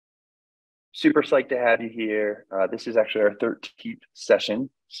Super psyched to have you here. This is actually our 13th session,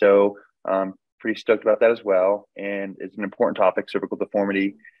 so pretty stoked about that as well. And it's an important topic, cervical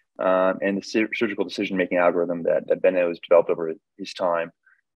deformity, and the surgical decision-making algorithm that Benno has developed over his time.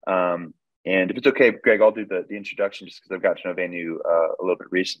 And if it's okay, Greg, I'll do the introduction just because I've got to know Venu a little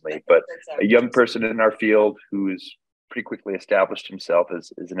bit recently. But a young person in our field who's pretty quickly established himself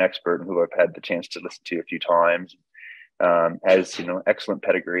as an expert and who I've had the chance to listen to a few times. Has excellent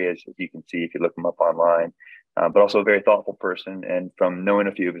pedigree, as you can see if you look him up online, but also a very thoughtful person. And from knowing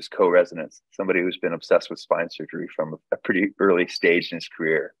a few of his co-residents, somebody who's been obsessed with spine surgery from a pretty early stage in his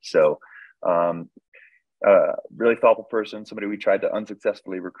career. So really thoughtful person, somebody we tried to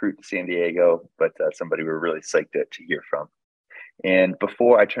unsuccessfully recruit to San Diego, but somebody we're really psyched to hear from. And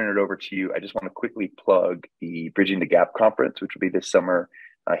before I turn it over to you, I just want to quickly plug the Bridging the Gap conference, which will be this summer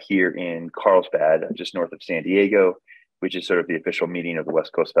here in Carlsbad, just north of San Diego, which is sort of the official meeting of the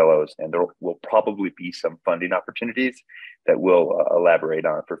West Coast Fellows. And there will probably be some funding opportunities that we'll elaborate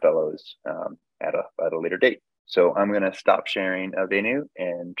on for fellows at a later date. So I'm going to stop sharing Venu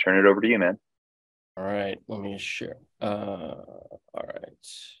and turn it over to you, man. All right, let me share. All right,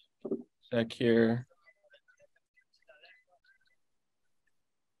 check here.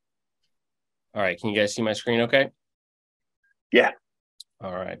 All right, can you guys see my screen okay? Yeah.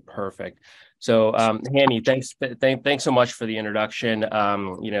 All right, perfect. So, Hanny, thanks so much for the introduction.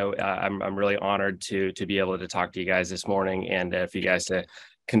 I'm really honored to be able to talk to you guys this morning, and for you guys to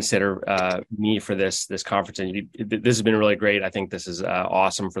consider me for this conference. And this has been really great. I think this is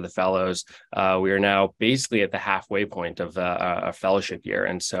awesome for the fellows. We are now basically at the halfway point of a fellowship year,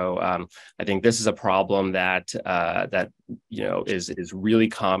 and so I think this is a problem that is really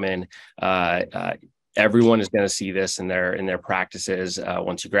common. Everyone is going to see this in their practices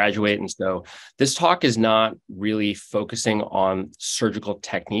once you graduate. And so this talk is not really focusing on surgical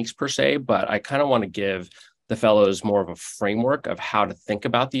techniques per se, but I kind of want to give the fellows more of a framework of how to think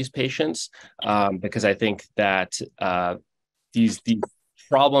about these patients, because I think that these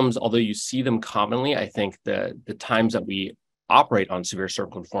problems, although you see them commonly, I think the times that we operate on severe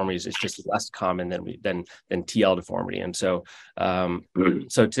cervical deformities is just less common than TL deformity. And so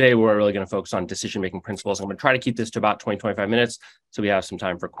so today we're really going to focus on decision-making principles. I'm going to try to keep this to about 20-25 minutes so we have some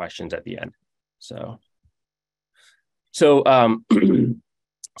time for questions at the end. So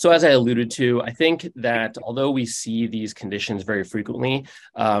So as I alluded to, I think that although we see these conditions very frequently,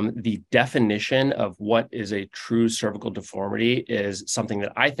 the definition of what is a true cervical deformity is something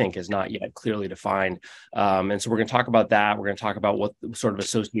that I think is not yet clearly defined. And so we're going to talk about that. We're going to talk about what sort of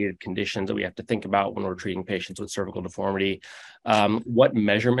associated conditions that we have to think about when we're treating patients with cervical deformity, what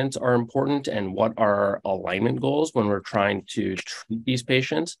measurements are important, and what are our alignment goals when we're trying to treat these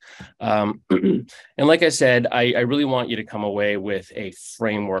patients. And like I said, I really want you to come away with a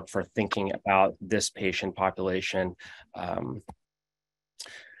framework for thinking about this patient population.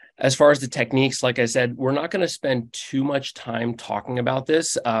 As far as the techniques, like I said, we're not going to spend too much time talking about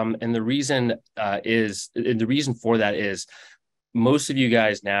this. And the reason for that is most of you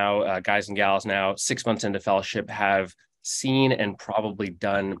guys now, guys and gals now, 6 months into fellowship, have seen and probably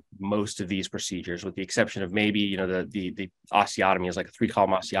done most of these procedures, with the exception of maybe the osteotomy is like a 3-column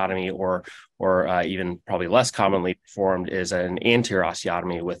osteotomy, or even probably less commonly performed is an anterior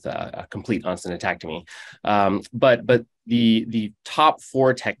osteotomy with a complete unstenatectomy. But the top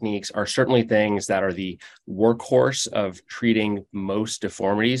 4 techniques are certainly things that are the workhorse of treating most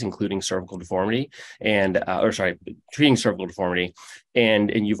deformities, including cervical deformity, treating cervical deformity.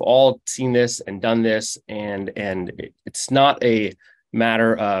 And you've all seen this and done this, and it's not a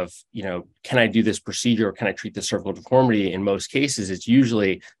matter of, can I do this procedure or can I treat the cervical deformity? In most cases, it's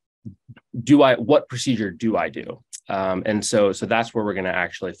usually, what procedure do I do? And so that's where we're going to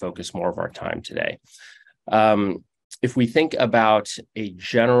actually focus more of our time today. If we think about a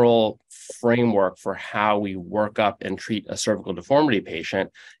general framework for how we work up and treat a cervical deformity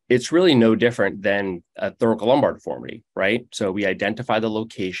patient, it's really no different than a thoracolumbar deformity, right? So we identify the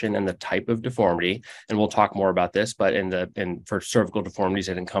location and the type of deformity, and we'll talk more about this, but for cervical deformities,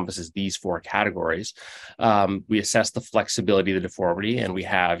 it encompasses these 4 categories. We assess the flexibility of the deformity, and we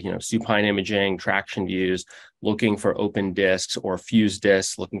have, supine imaging, traction views, looking for open discs or fused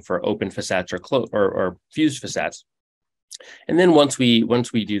discs, looking for open facets or fused facets. And then once we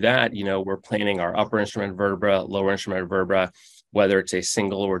do that, we're planning our upper instrument vertebra, lower instrument vertebra, whether it's a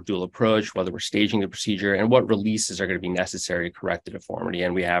single or dual approach, whether we're staging the procedure, and what releases are going to be necessary to correct the deformity.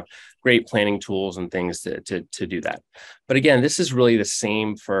 And we have great planning tools and things to do that. But again, this is really the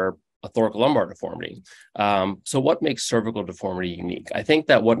same for a thoracolumbar deformity. So what makes cervical deformity unique? I think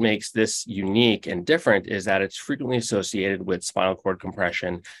that what makes this unique and different is that it's frequently associated with spinal cord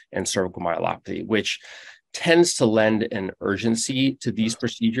compression and cervical myelopathy, which tends to lend an urgency to these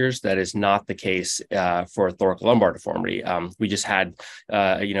procedures that is not the case for thoracolumbar deformity. We just had,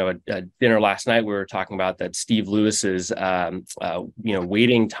 a dinner last night. We were talking about that Steve Lewis's,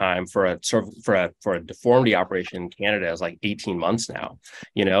 waiting time for a deformity operation in Canada is like 18 months now.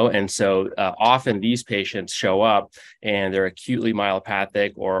 And so often these patients show up and they're acutely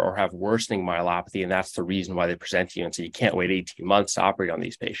myelopathic or have worsening myelopathy, and that's the reason why they present to you. And so you can't wait 18 months to operate on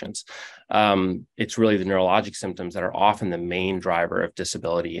these patients. It's really the neurologic symptoms that are often the main driver of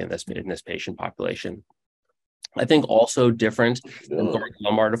disability in this patient population. I think also different than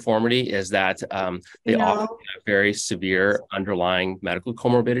thoracolumbar deformity is that they often have very severe underlying medical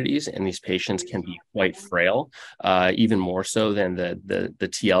comorbidities, and these patients can be quite frail, even more so than the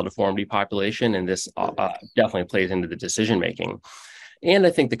TL deformity population. And this definitely plays into the decision making. And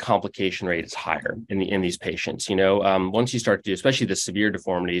I think the complication rate is higher in these patients. Once you start to do, especially the severe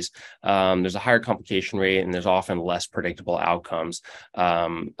deformities, there's a higher complication rate, and there's often less predictable outcomes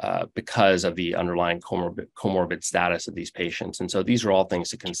because of the underlying comorbid status of these patients. And so these are all things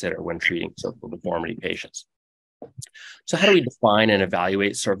to consider when treating cervical deformity patients. So how do we define and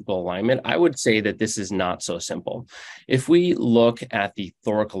evaluate cervical alignment? I would say that this is not so simple. If we look at the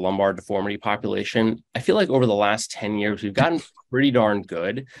thoracolumbar deformity population, I feel like over the last 10 years, we've gotten pretty darn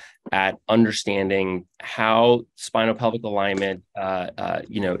good at understanding how spinopelvic alignment,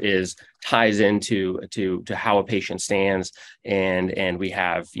 ties into how a patient stands. And we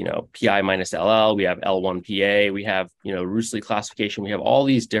have, PI minus LL, we have L1PA, we have, Ruesli classification, we have all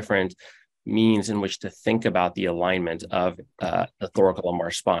these different means in which to think about the alignment of the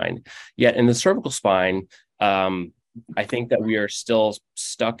thoracolumbar spine. Yet in the cervical spine, I think that we are still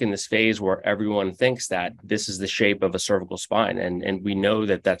stuck in this phase where everyone thinks that this is the shape of a cervical spine, and we know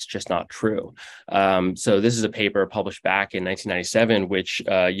that that's just not true. So this is a paper published back in 1997, which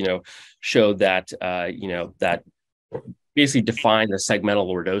showed that that basically defined the segmental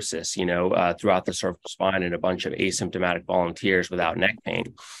lordosis, throughout the cervical spine in a bunch of asymptomatic volunteers without neck pain.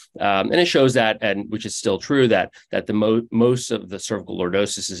 And it shows that, and which is still true, that the most of the cervical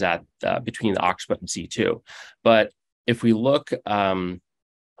lordosis is at between the occiput and C2. But if we look, all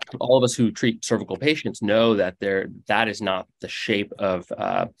of us who treat cervical patients know that that is not the shape of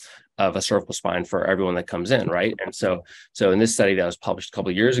a cervical spine for everyone that comes in, right? And so in this study that was published a couple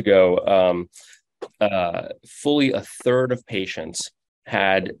of years ago, fully a third of patients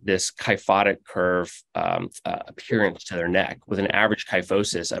had this kyphotic curve appearance to their neck with an average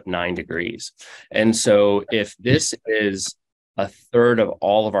kyphosis of 9 degrees. And so if this is a third of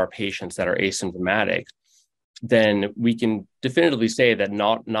all of our patients that are asymptomatic, then we can definitively say that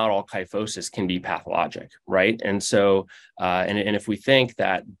not all kyphosis can be pathologic, right? And so, and if we think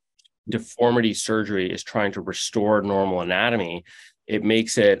that deformity surgery is trying to restore normal anatomy, it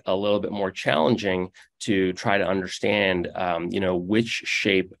makes it a little bit more challenging to try to understand, which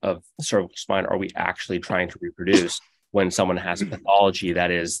shape of the cervical spine are we actually trying to reproduce when someone has a pathology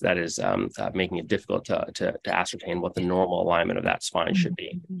that is making it difficult to ascertain what the normal alignment of that spine should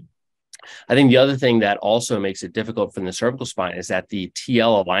be. I think the other thing that also makes it difficult for the cervical spine is that the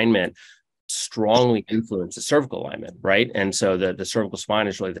TL alignment strongly influence the cervical alignment, right? And so the cervical spine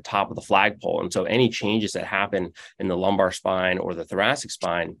is really the top of the flagpole. And so any changes that happen in the lumbar spine or the thoracic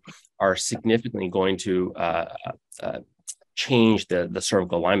spine are significantly going to change the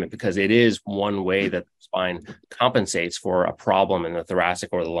cervical alignment, because it is one way that the spine compensates for a problem in the thoracic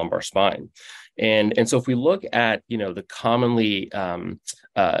or the lumbar spine. And so if we look at, the commonly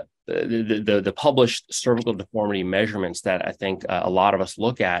the published cervical deformity measurements that I think a lot of us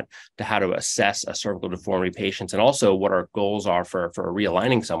look at to how to assess a cervical deformity patient, and also what our goals are for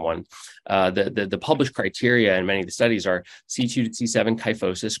realigning someone. The published criteria in many of the studies are C2 to C7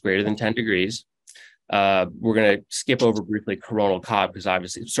 kyphosis greater than 10 degrees. We're going to skip over briefly coronal cod, because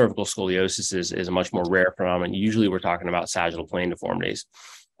obviously cervical scoliosis is a much more rare phenomenon. Usually we're talking about sagittal plane deformities.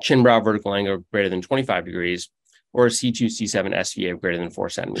 Chin brow vertical angle greater than 25 degrees, or a C2, C7 SVA of greater than 4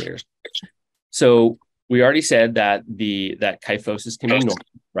 centimeters. So we already said that that kyphosis can be normal,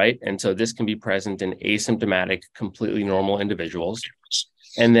 right? And so this can be present in asymptomatic, completely normal individuals.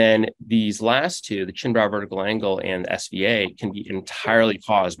 And then these last two, the chin brow vertical angle and SVA, can be entirely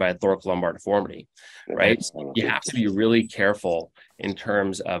caused by a thoracolumbar deformity, right? So you have to be really careful in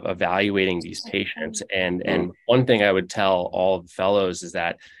terms of evaluating these patients. And one thing I would tell all of the fellows is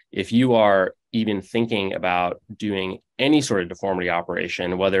that if you are even thinking about doing any sort of deformity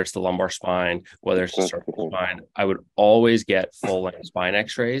operation, whether it's the lumbar spine, whether it's the cervical spine, I would always get full length spine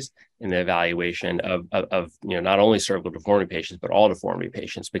x-rays in the evaluation of not only cervical deformity patients, but all deformity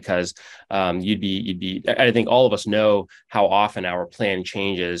patients, because I think all of us know how often our plan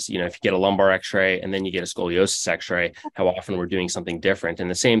changes. If you get a lumbar x-ray and then you get a scoliosis x-ray, how often we're doing something different.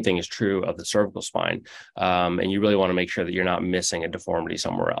 And the same thing is true of the cervical spine. And you really want to make sure that you're not missing a deformity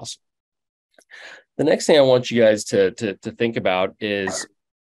somewhere else. The next thing I want you guys to think about is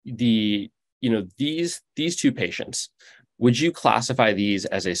these two patients. Would you classify these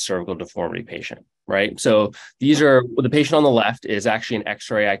as a cervical deformity patient, right? So the patient on the left is actually an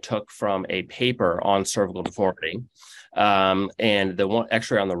x-ray I took from a paper on cervical deformity. And the one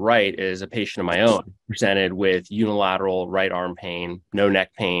x-ray on the right is a patient of my own presented with unilateral right arm pain, no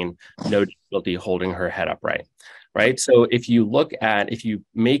neck pain, no difficulty holding her head upright. Right. So if you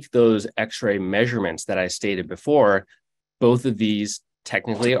make those x-ray measurements that I stated before, both of these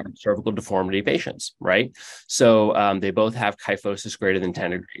technically are cervical deformity patients, right? So they both have kyphosis greater than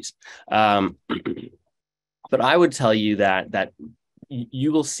 10 degrees. But I would tell you that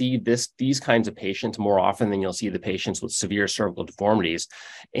you will see these kinds of patients more often than you'll see the patients with severe cervical deformities.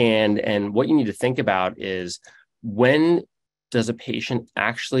 And what you need to think about is, when does a patient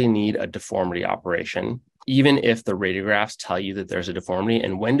actually need a deformity operation, even if the radiographs tell you that there's a deformity,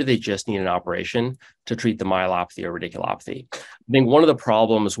 and when do they just need an operation to treat the myelopathy or radiculopathy? I think one of the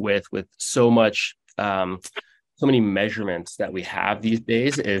problems with so many measurements that we have these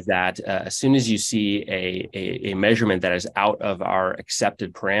days is that as soon as you see a measurement that is out of our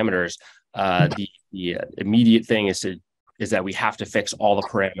accepted parameters, the immediate thing is that we have to fix all the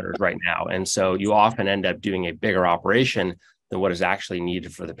parameters right now. And so you often end up doing a bigger operation than what is actually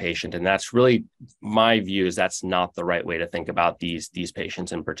needed for the patient. And that's really, my view is that's not the right way to think about these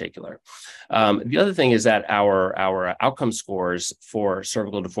patients in particular. The other thing is that our outcome scores for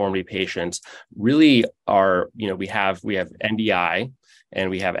cervical deformity patients really are, we have NDI, and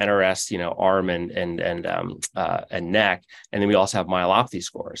we have NRS, arm and neck, and then we also have myelopathy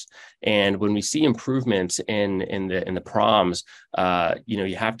scores. And when we see improvements in the PROMs,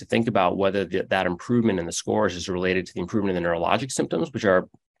 you have to think about whether that improvement in the scores is related to the improvement in the neurologic symptoms, which are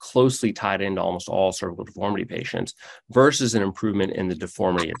closely tied into almost all cervical deformity patients, versus an improvement in the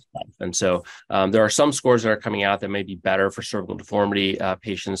deformity itself. And so there are some scores that are coming out that may be better for cervical deformity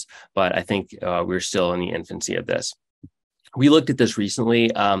patients, but I think we're still in the infancy of this. We looked at this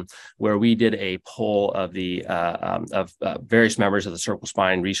recently, where we did a poll of the various members of the Cervical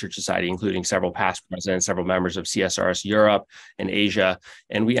Spine Research Society, including several past presidents, several members of CSRS Europe and Asia,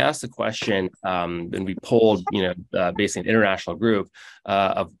 and we asked the question, and we polled, basically an international group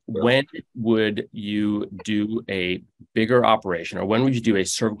of when would you do a bigger operation, or when would you do a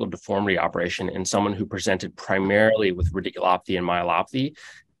cervical deformity operation in someone who presented primarily with radiculopathy and myelopathy,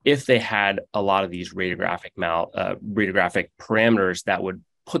 if they had a lot of these radiographic parameters that would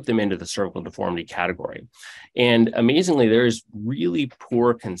put them into the cervical deformity category. And amazingly, there's really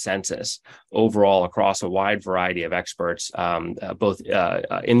poor consensus overall across a wide variety of experts, both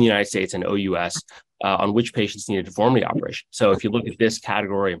in the United States and OUS, on which patients need a deformity operation. So if you look at this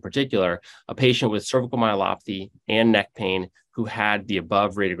category in particular, a patient with cervical myelopathy and neck pain who had the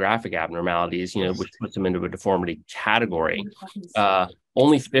above radiographic abnormalities, which puts them into a deformity category,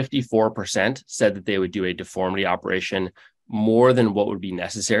 only 54% said that they would do a deformity operation more than what would be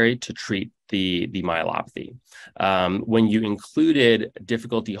necessary to treat the myelopathy. When you included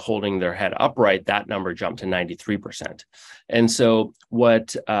difficulty holding their head upright, that number jumped to 93%. And so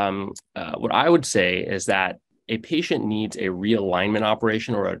what I would say is that a patient needs a realignment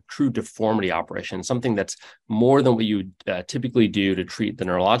operation or a true deformity operation, something that's more than what you would typically do to treat the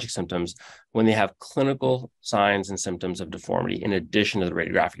neurologic symptoms, when they have clinical signs and symptoms of deformity in addition to the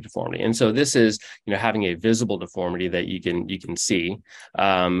radiographic deformity. And so this is, having a visible deformity that you can see,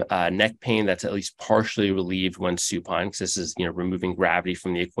 neck pain that's at least partially relieved when supine, because this is, removing gravity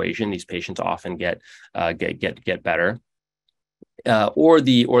from the equation. These patients often get better. Or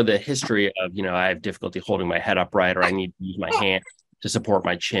the history of, I have difficulty holding my head upright, or I need to use my hand to support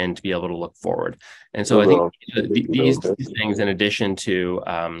my chin to be able to look forward. And so I think these things, in addition to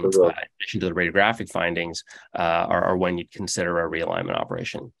the radiographic findings, are when you'd consider a realignment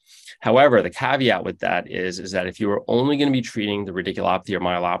operation. However, the caveat with that is that if you are only going to be treating the radiculopathy or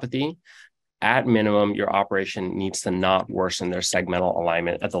myelopathy, at minimum, your operation needs to not worsen their segmental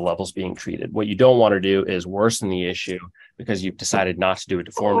alignment at the levels being treated. What you don't want to do is worsen the issue because you've decided not to do a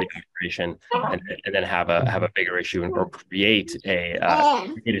deformity operation and then have a bigger issue or create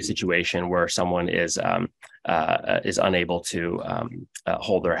a situation where someone is unable to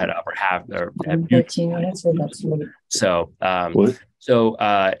hold their head up or have 13 minutes. So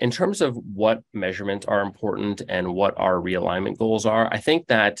in terms of what measurements are important and what our realignment goals are, I think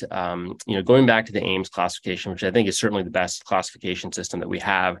that, going back to the AIMS classification, which I think is certainly the best classification system that we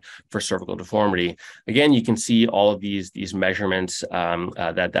have for cervical deformity, again, you can see all of these measurements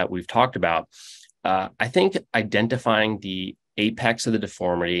that we've talked about. I think identifying the apex of the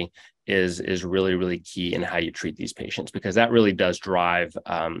deformity is really, really key in how you treat these patients, because that really does drive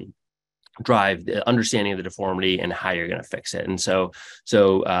the understanding of the deformity and how you're going to fix it. And so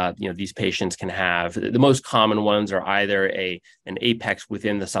these patients can have, the most common ones are either an apex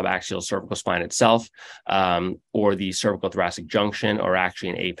within the subaxial cervical spine itself, or the cervical thoracic junction, or actually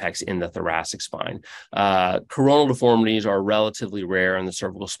an apex in the thoracic spine. Coronal deformities are relatively rare in the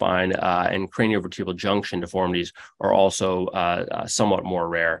cervical spine, and craniovertebral junction deformities are also somewhat more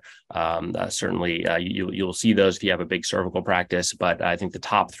rare. Certainly, you'll see those if you have a big cervical practice, but I think the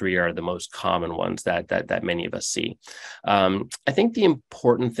top three are the most common ones that many of us see. I think the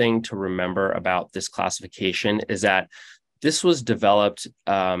important thing to remember about this classification is that this was developed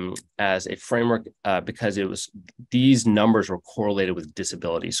as a framework because these numbers were correlated with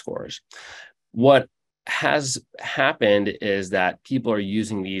disability scores. What has happened is that people are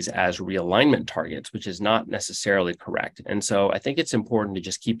using these as realignment targets, which is not necessarily correct. And so I think it's important to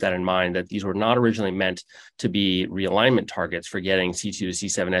just keep that in mind, that these were not originally meant to be realignment targets for getting C2 to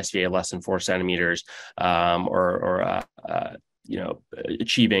C7 SVA less than 4 centimeters, or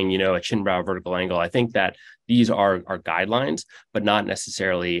achieving, a chin brow vertical angle. I think that these are guidelines, but not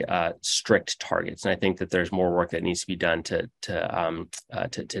necessarily strict targets. And I think that there's more work that needs to be done to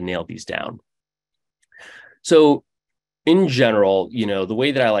nail these down. So in general, the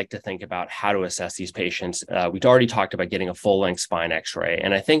way that I like to think about how to assess these patients, we've already talked about getting a full-length spine x-ray.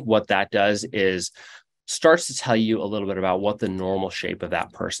 And I think what that does is starts to tell you a little bit about what the normal shape of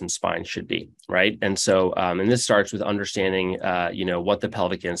that person's spine should be, right? And so, and this starts with understanding, what the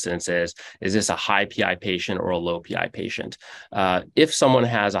pelvic incidence is. Is this a high PI patient or a low PI patient? If someone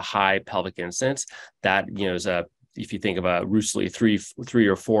has a high pelvic incidence, that, is if you think of a Rusli 3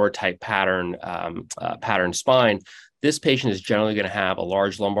 or 4 type pattern spine, this patient is generally going to have a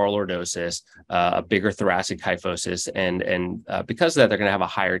large lumbar lordosis, a bigger thoracic kyphosis, and because of that, they're going to have a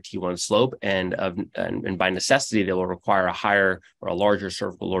higher T1 slope, and by necessity, they will require a higher or a larger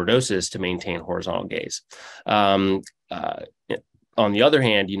cervical lordosis to maintain horizontal gaze. On the other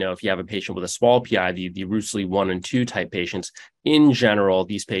hand, if you have a patient with a small PI, the Rusli 1 and 2 type patients, in general,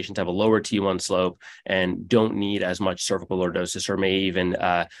 these patients have a lower T1 slope and don't need as much cervical lordosis, or may even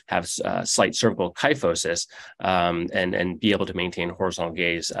have slight cervical kyphosis, and be able to maintain horizontal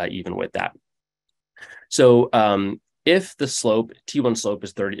gaze even with that. So if the T1 slope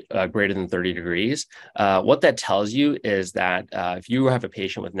is greater than 30 degrees, what that tells you is that if you have a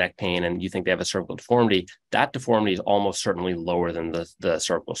patient with neck pain and you think they have a cervical deformity, that deformity is almost certainly lower than the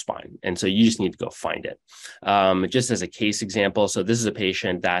cervical spine. And so you just need to go find it. Just as a case example, so this is a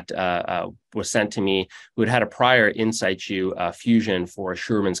patient that was sent to me who had a prior in situ fusion for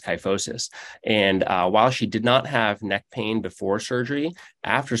Schurman's kyphosis. And while she did not have neck pain before surgery,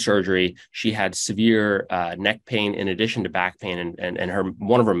 after surgery, she had severe neck pain in addition to back pain. And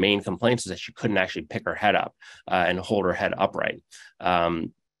one of her main complaints is that she couldn't actually pick her head up and hold her head upright.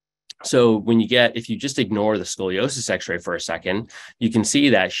 So if you just ignore the scoliosis x-ray for a second, you can see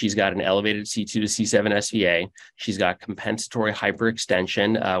that she's got an elevated C2 to C7 SVA. She's got compensatory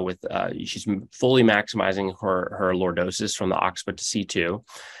hyperextension she's fully maximizing her lordosis from the occiput to C2,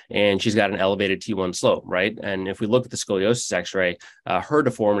 and she's got an elevated T1 slope, right? And if we look at the scoliosis x-ray, her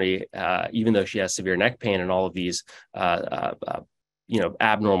deformity, even though she has severe neck pain and all of these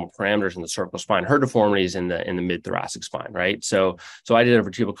abnormal parameters in the cervical spine, her deformity is in the mid thoracic spine, right? So I did a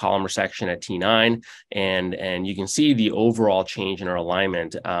vertebral column resection at T9, and you can see the overall change in her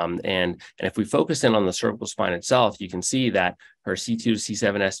alignment. And if we focus in on the cervical spine itself, you can see that her C2 to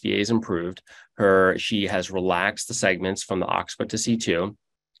C7 SVA is improved. She has relaxed the segments from the occiput to C2.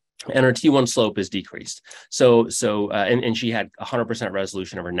 And her T1 slope is decreased. And she had 100%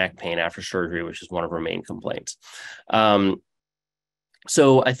 resolution of her neck pain after surgery, which is one of her main complaints.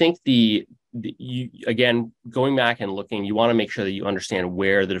 So I think the you, again, going back and looking, you want to make sure that you understand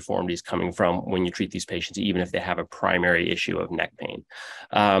where the deformity is coming from when you treat these patients, even if they have a primary issue of neck pain.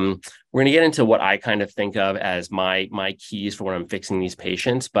 We're going to get into what I kind of think of as my keys for when I'm fixing these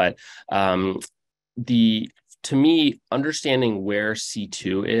patients, but to me, understanding where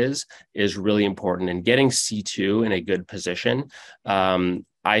C2 is really important, and getting C2 in a good position,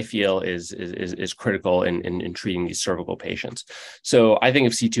 I feel is critical in treating these cervical patients. So I think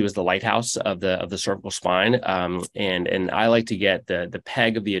of C2 as the lighthouse of the cervical spine, and I like to get the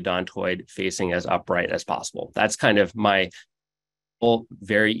peg of the odontoid facing as upright as possible. That's kind of my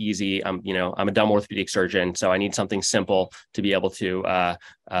very easy. I'm a dumb orthopedic surgeon, so I need something simple to be able to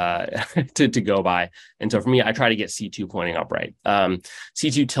to go by. And so for me, I try to get C2 pointing upright.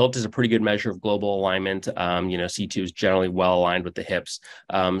 C2 tilt is a pretty good measure of global alignment. C2 is generally well aligned with the hips.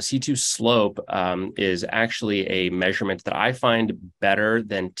 C2 slope is actually a measurement that I find better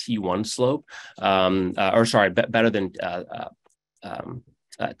than T1 slope, better than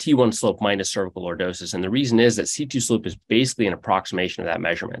T1 slope minus cervical lordosis. And the reason is that C2 slope is basically an approximation of that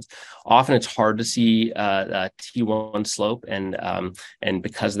measurement. Often it's hard to see T1 slope, and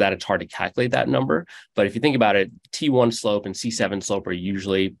because of that, it's hard to calculate that number. But if you think about it, T1 slope and C7 slope are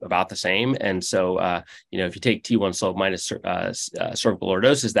usually about the same. And so, if you take T1 slope minus cervical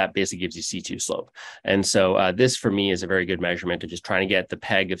lordosis, that basically gives you C2 slope. And so this for me is a very good measurement of just trying to get the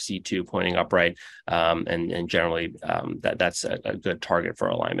peg of C2 pointing upright. And generally that's a good target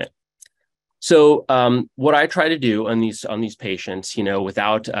for alignment. So what I try to do on these patients,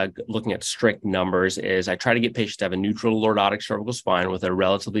 without looking at strict numbers, is I try to get patients to have a neutral lordotic cervical spine with a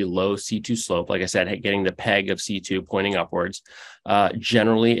relatively low C2 slope. Like I said, getting the peg of C2 pointing upwards,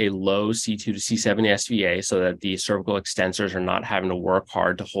 generally a low C2 to C7 SVA, so that the cervical extensors are not having to work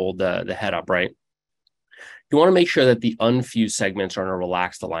hard to hold the head upright. You want to make sure that the unfused segments are in a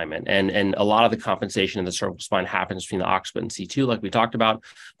relaxed alignment. And a lot of the compensation in the cervical spine happens between the occiput and C2, like we talked about,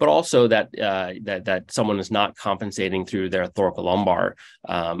 but also that someone is not compensating through their thoracolumbar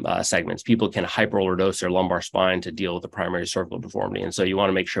segments. People can hyperlordose their lumbar spine to deal with the primary cervical deformity. And so you want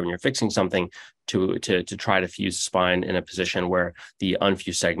to make sure when you're fixing something to try to fuse the spine in a position where the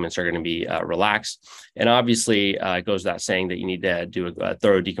unfused segments are going to be relaxed. And obviously, it goes without saying that you need to do a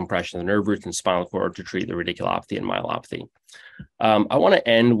thorough decompression of the nerve roots and spinal cord to treat the radiculopathy and myelopathy. I want to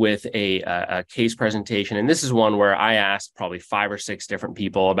end with a case presentation, and this is one where I asked probably 5 or 6 different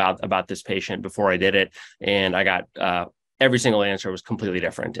people about this patient before I did it, and I got every single answer was completely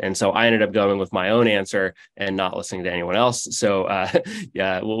different. And so I ended up going with my own answer and not listening to anyone else. So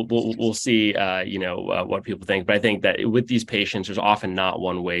yeah, we'll see, what people think. But I think that with these patients, there's often not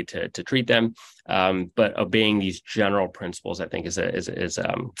one way to treat them. But obeying these general principles, I think, is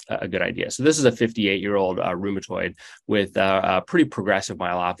a good idea. So this is a 58-year-old rheumatoid with a pretty progressive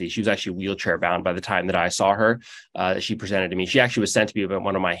myelopathy. She was actually wheelchair bound by the time that I saw her. She presented to me. She actually was sent to me by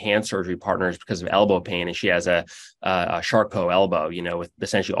one of my hand surgery partners because of elbow pain, and she has a Charcot elbow, with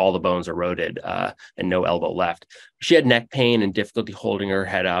essentially all the bones eroded and no elbow left. She had neck pain and difficulty holding her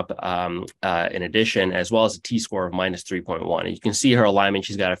head up, in addition, as well as a T-score of -3.1. And you can see her alignment.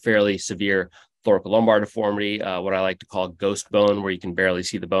 She's got a fairly severe thoracolumbar deformity, what I like to call ghost bone, where you can barely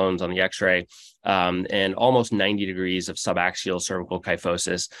see the bones on the x-ray, and almost 90 degrees of subaxial cervical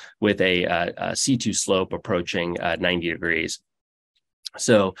kyphosis with a C2 slope approaching 90 degrees.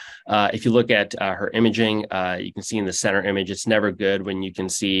 So if you look at her imaging, you can see in the center image, it's never good when you can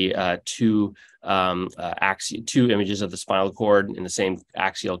see two images of the spinal cord in the same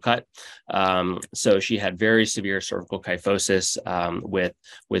axial cut. So she had very severe cervical kyphosis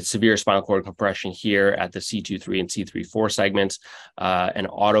with severe spinal cord compression here at the C2-3 and C3-4 segments, an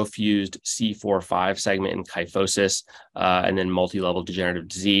autofused C4-5 segment in kyphosis, and then multi-level degenerative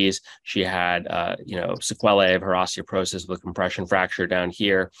disease. She had sequelae of her osteoporosis with a compression fracture down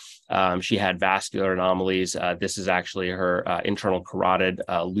here. She had vascular anomalies. This is actually her internal carotid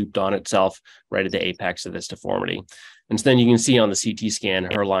looped on itself right at the apex of this deformity. And so then you can see on the CT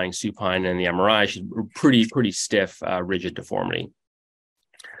scan, her lying supine, and the MRI, she's pretty stiff, rigid deformity.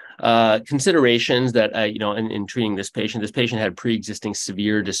 Considerations that, in treating this patient had pre-existing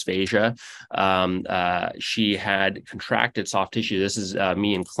severe dysphagia. She had contracted soft tissue. This is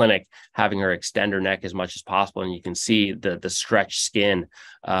me in clinic having her extend her neck as much as possible. And you can see the stretched skin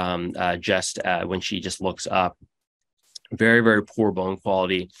just when she just looks up. Very, very poor bone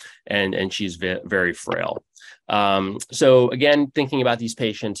quality, and she's very frail. So again, thinking about these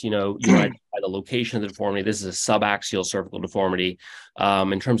patients, you identify the location of the deformity. This is a subaxial cervical deformity.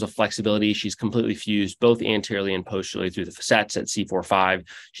 In terms of flexibility, she's completely fused both anteriorly and posteriorly through the facets at C4-5.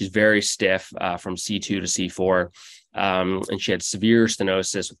 She's very stiff from C2 to C4. And she had severe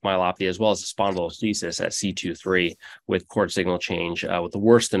stenosis with myelopathy, as well as a spondylolisthesis at C2-3 with cord signal change, with the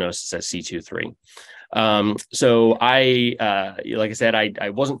worst stenosis at C2-3. So like I said, I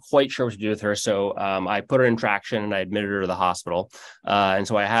wasn't quite sure what to do with her. So I put her in traction and I admitted her to the hospital. And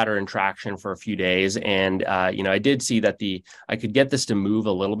so I had her in traction for a few days. And, I did see that I could get this to move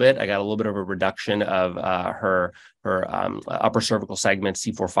a little bit. I got a little bit of a reduction of her upper cervical segment.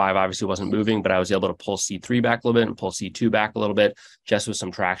 C4-5 obviously wasn't moving, but I was able to pull C3 back a little bit and pull C2 back a little bit, just with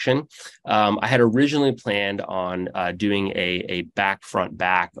some traction. I had originally planned on doing a front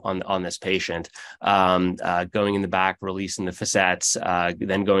back on this patient, going in the back, releasing the facets,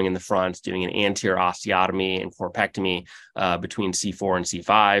 then going in the front, doing an anterior osteotomy and corpectomy between C4 and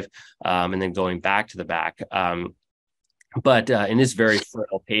C5, and then going back to the back. But in this very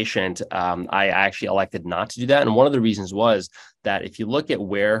frail patient, I actually elected not to do that. And one of the reasons was that if you look at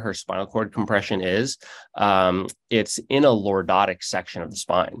where her spinal cord compression is, it's in a lordotic section of the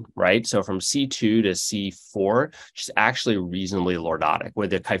spine, right? So from C2 to C4, she's actually reasonably lordotic, where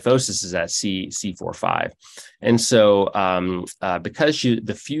the kyphosis is at C4-5. And so because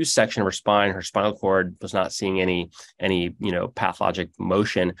the fused section of her spine, her spinal cord was not seeing any pathologic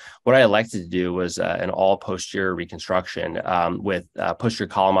motion, what I elected to do was an all posterior reconstruction with posterior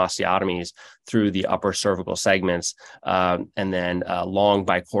column osteotomies through the upper cervical segments, and then long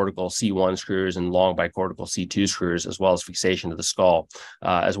bicortical C1 screws and long bicortical C2 screws, as well as fixation to the skull,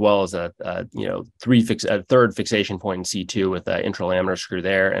 as well as a third fixation point in C2 with an intralaminar screw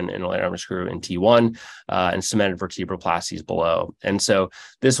there and an interlaminar screw in T1, and cemented vertebroplasties below. And so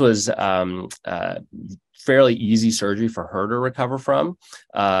this was fairly easy surgery for her to recover from.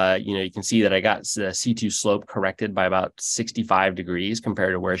 You can see that I got the C2 slope corrected by about 65 degrees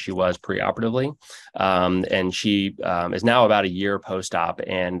compared to where she was preoperatively. And she is now about a year post-op,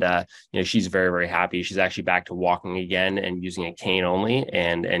 and she's very, very happy. She's actually back to walking again and using a cane only,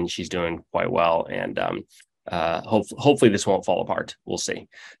 and she's doing quite well. And hopefully this won't fall apart. We'll see.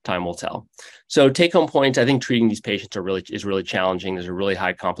 Time will tell. So take-home points, I think treating these patients is really challenging. There's a really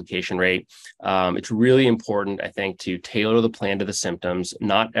high complication rate. It's really important, I think, to tailor the plan to the symptoms.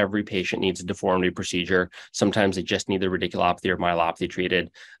 Not every patient needs a deformity procedure. Sometimes they just need the radiculopathy or myelopathy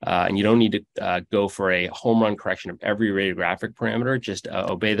treated. And you don't need to go for a home run correction of every radiographic parameter. Just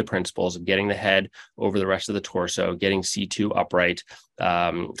obey the principles of getting the head over the rest of the torso, getting C2 upright,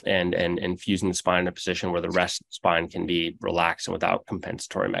 and fusing the spine in a position where the rest of the spine can be relaxed and without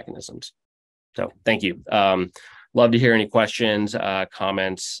compensatory mechanisms. So thank you. Love to hear any questions,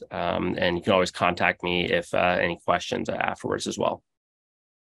 comments, and you can always contact me if any questions afterwards as well.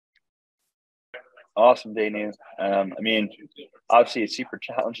 Awesome, Daniel. Obviously a super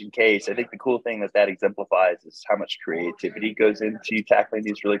challenging case. I think the cool thing that exemplifies is how much creativity goes into tackling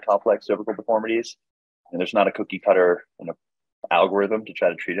these really complex cervical deformities. And there's not a cookie cutter algorithm to try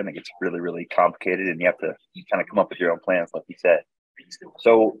to treat them. It gets really, really complicated, and you kind of come up with your own plans, like you said.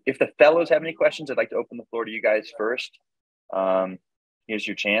 So if the fellows have any questions, I'd like to open the floor to you guys first. Here's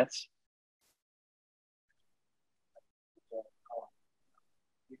your chance.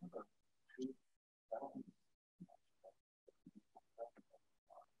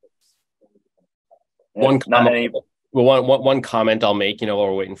 One comment I'll make, while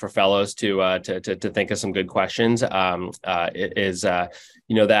we're waiting for fellows to think of some good questions, is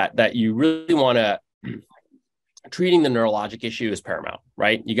that you really want to treating the neurologic issue is paramount,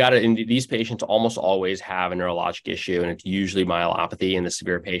 right? You got to, and these patients almost always have a neurologic issue, and it's usually myelopathy in the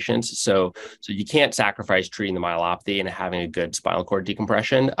severe patients. So you can't sacrifice treating the myelopathy and having a good spinal cord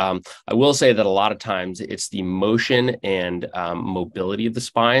decompression. I will say that a lot of times it's the motion and mobility of the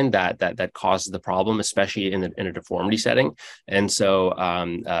spine that causes the problem, especially in a deformity setting. And so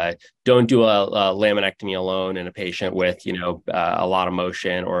don't do a laminectomy alone in a patient with, a lot of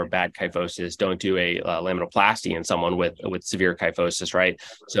motion or bad kyphosis. Don't do a laminoplasty in someone with severe kyphosis, right?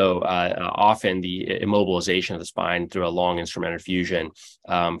 So often the immobilization of the spine through a long instrumented fusion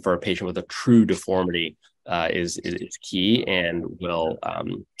for a patient with a true deformity is key and will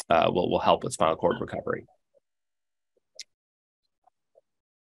help with spinal cord recovery.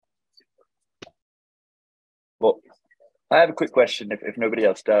 Well, I have a quick question if nobody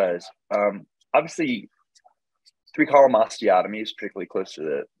else does. Obviously, three-column osteotomies, particularly close to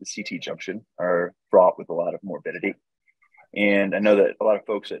the CT junction, are fraught with a lot of morbidity. And I know that a lot of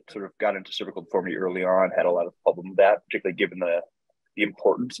folks that sort of got into cervical deformity early on had a lot of problem with that, particularly given the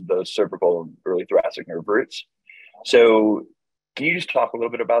importance of those cervical and early thoracic nerve roots. So can you just talk a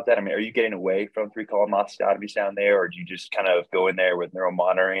little bit about that? Are you getting away from three-column osteotomies down there, or do you just kind of go in there with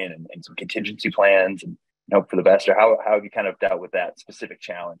neuromonitoring and some contingency plans and hope for the best? Or how have you kind of dealt with that specific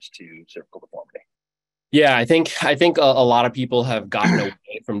challenge to cervical deformity? Yeah, I think a lot of people have gotten away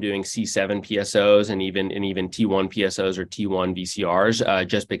from doing C7 PSOs and even T1 PSOs or T1 VCRs,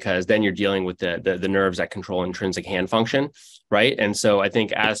 just because then you're dealing with the nerves that control intrinsic hand function, right? And so I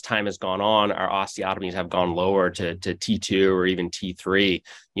think as time has gone on, our osteotomies have gone lower to T2 or even T3,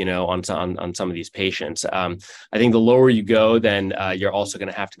 on some of these patients. I think the lower you go, then you're also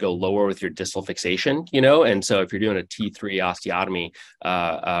going to have to go lower with your distal fixation, and so if you're doing a T3 osteotomy,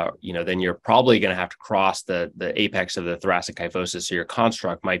 then you're probably going to have to cross the apex of the thoracic kyphosis, so your construct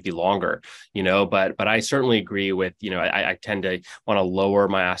might be longer, but I certainly agree with, I tend to want to lower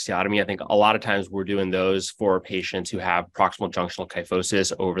my osteotomy. I think a lot of times we're doing those for patients who have proximal junctional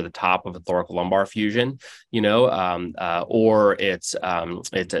kyphosis over the top of a thoracolumbar fusion, or it's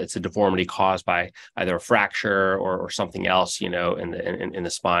a deformity caused by either a fracture or something else, in the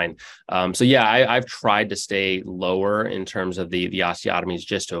spine. So yeah, I've tried to stay lower in terms of the osteotomies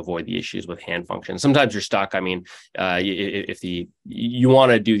just to avoid the issues with hand function. Sometimes you're stuck. I mean, if you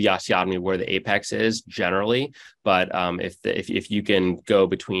want to do the osteotomy where the apex is generally, but if you can go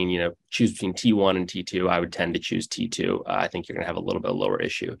between, choose between T1 and T2, I would tend to choose T2. I think you're going to have a little bit lower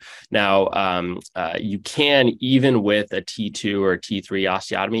issue. Now, you can, even with a T2 or a T3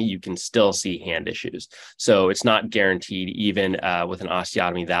 osteotomy, you can still see hand issues. So it's not guaranteed, even with an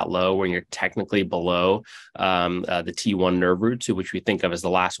osteotomy that low, when you're technically below the T1 nerve root, to which we think of as the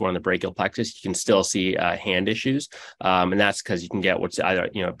last one in the brachial plexus, you can still see hand issues. And that's because you can get what's either,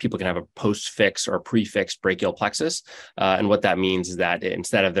 people can have a post-fixed or pre-fixed brachial plexus. And what that means is that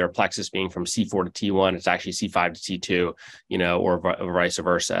instead of their plexus being from C4 to T1, it's actually C5 to T2, or vice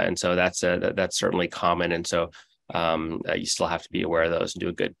versa. And so that's certainly common. And so you still have to be aware of those and do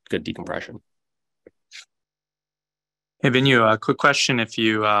a good decompression. Hey, Venu, a quick question if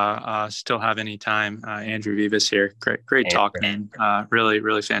you still have any time. Andrew Vivas here. Great talk, man. Really,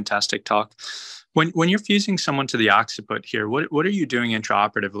 really fantastic talk. When you're fusing someone to the occiput here, what are you doing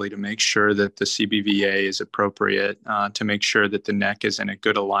intraoperatively to make sure that the CBVA is appropriate, to make sure that the neck is in a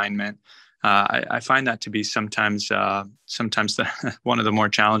good alignment? I find that to be sometimes one of the more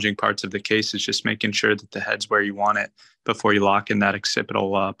challenging parts of the case is just making sure that the head's where you want it before you lock in that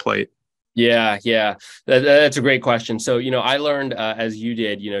occipital plate. Yeah, that's a great question. So, I learned, as you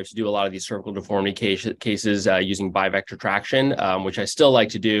did, to do a lot of these cervical deformity cases using bivector traction, which I still like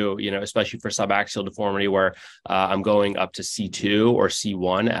to do, especially for subaxial deformity, where I'm going up to C2 or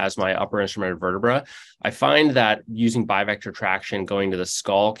C1 as my upper instrumented vertebra. I find that using bivector traction going to the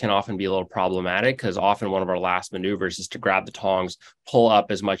skull can often be a little problematic, because often one of our last maneuvers is to grab the tongs, pull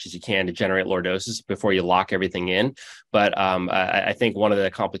up as much as you can to generate lordosis before you lock everything in. But I think one of the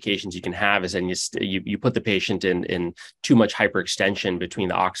complications you can have is then you put the patient in too much hyperextension between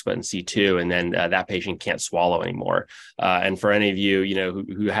the occiput and C2, and then that patient can't swallow anymore. And for any of you,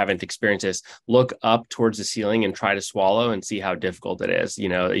 who haven't experienced this, look up towards the ceiling and try to swallow and see how difficult it is.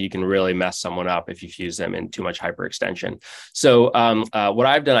 You can really mess someone up if you fuse them in too much hyperextension. So what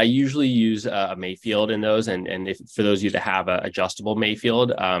I've done, I usually use a Mayfield in those, and if for those of you that have a adjustable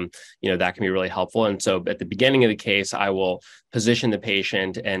Mayfield, that can be really helpful. And so at the beginning of the case, I will position the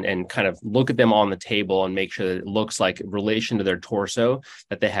patient and kind of look at them on the table and make sure that it looks like in relation to their torso,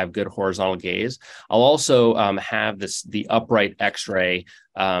 that they have good horizontal gaze. I'll also have the upright X-ray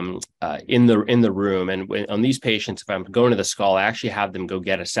in the room, and on these patients, if I'm going to the skull, I actually have them go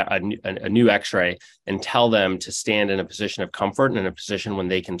get a new X-ray and tell them to stand in a position of comfort and in a position when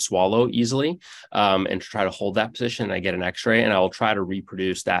they can swallow easily, and to try to hold that position. I get an X-ray, and I will try to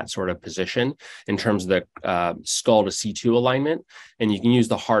reproduce that sort of position in terms of the skull to C2 alignment. And you can use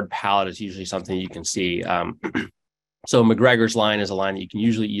the hard palate as usually something you can see. So McGregor's line is a line that you can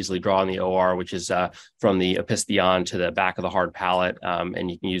usually easily draw in the OR, which is from the opistheon to the back of the hard palate,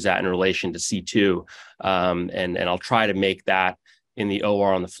 and you can use that in relation to C2. And I'll try to make that in the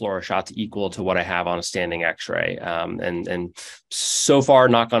OR on the fluoro shots equal to what I have on a standing X-ray. And so far,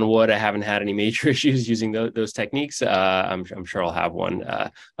 knock on wood, I haven't had any major issues using those techniques. I'm sure I'll have one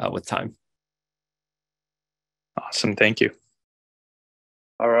with time. Awesome. Thank you.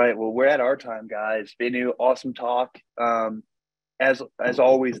 All right. Well, we're at our time, guys. Venu, awesome talk. As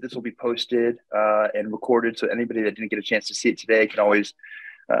always, this will be posted and recorded, so anybody that didn't get a chance to see it today can always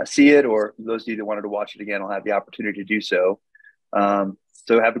see it, or those of you that wanted to watch it again will have the opportunity to do so.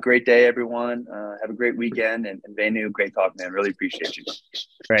 So have a great day, everyone. Have a great weekend, and Venu, great talk, man. Really appreciate you.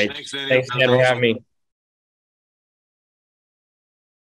 Great. Thanks again for having me.